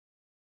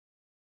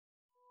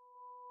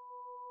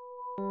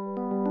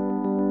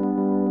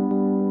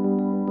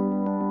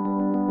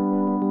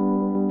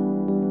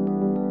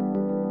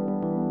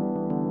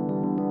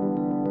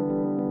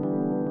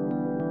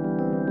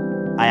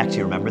I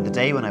actually remember the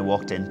day when I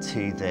walked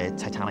into the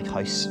Titanic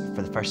house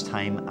for the first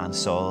time and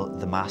saw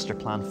the master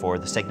plan for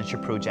the signature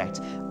project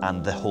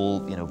and the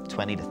whole,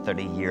 20 to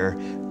 30 year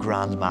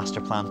grand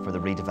master plan for the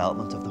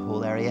redevelopment of the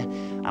whole area.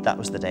 And that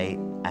was the day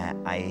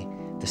I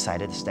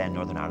decided to stay in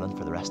Northern Ireland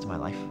for the rest of my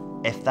life.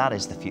 If that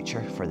is the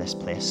future for this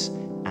place,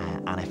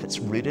 and if it's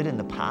rooted in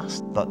the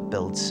past but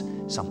builds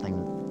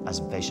something as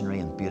visionary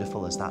and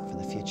beautiful as that for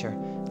the future,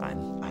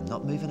 I'm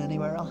not moving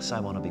anywhere else. I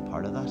want to be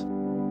part of that.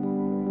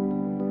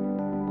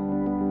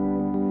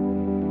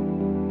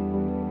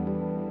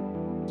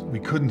 We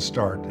couldn't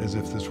start as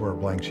if this were a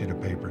blank sheet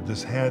of paper.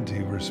 This had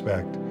to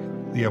respect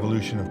the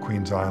evolution of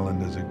Queen's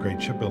Island as a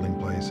great shipbuilding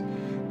place,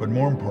 but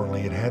more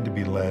importantly, it had to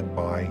be led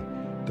by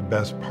the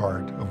best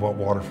part of what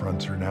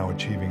waterfronts are now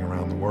achieving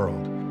around the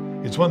world.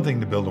 It's one thing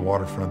to build a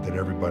waterfront that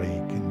everybody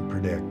can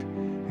predict.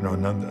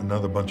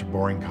 Another bunch of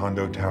boring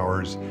condo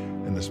towers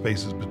and the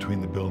spaces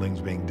between the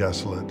buildings being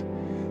desolate.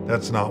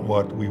 That's not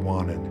what we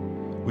wanted.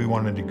 We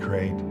wanted to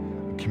create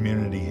a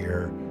community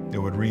here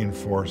that would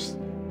reinforce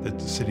the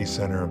city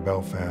center of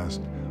Belfast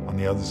on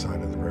the other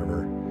side of the river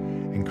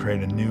and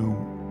create a new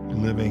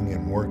living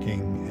and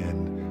working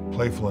and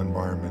playful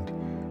environment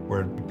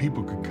where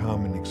people could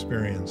come and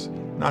experience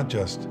not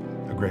just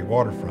a great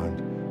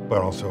waterfront,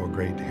 but also a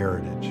great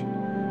heritage.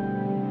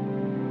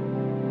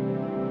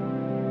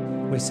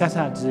 We set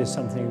out to do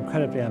something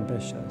incredibly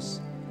ambitious,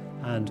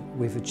 and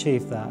we've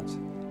achieved that,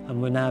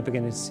 and we're now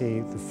beginning to see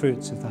the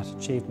fruits of that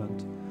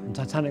achievement. And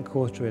Titanic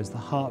Quarter is the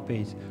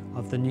heartbeat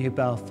of the new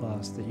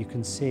Belfast that you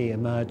can see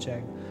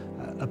emerging.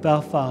 A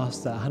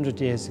Belfast that 100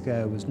 years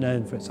ago was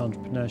known for its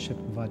entrepreneurship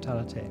and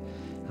vitality.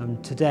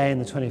 And today, in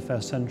the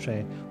 21st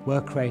century,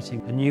 we're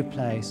creating a new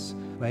place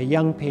where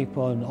young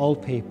people and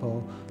old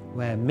people,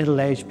 where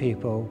middle-aged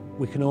people,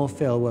 we can all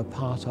feel we're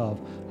part of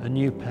a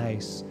new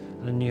place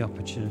and a new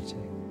opportunity.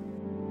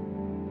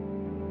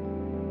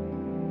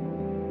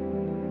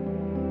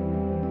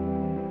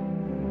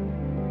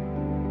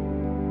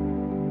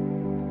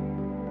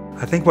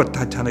 I think what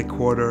Titanic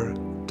Quarter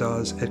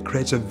does, it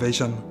creates a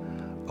vision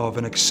of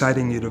an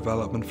exciting new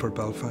development for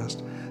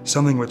Belfast,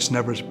 something which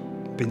never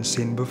been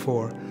seen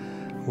before,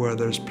 where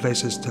there's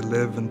places to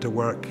live and to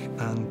work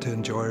and to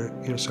enjoy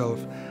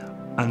yourself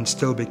and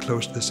still be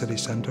close to the city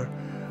centre.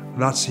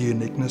 That's the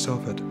uniqueness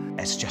of it.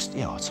 It's just,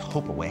 it's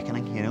hope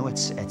awakening,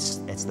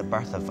 it's the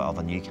birth of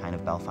a new kind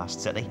of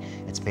Belfast city.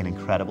 It's been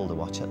incredible to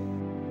watch it.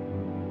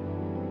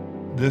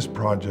 This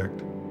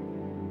project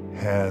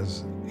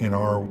has, in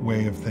our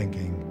way of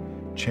thinking,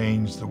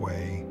 changed the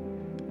way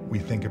we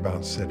think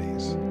about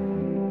cities.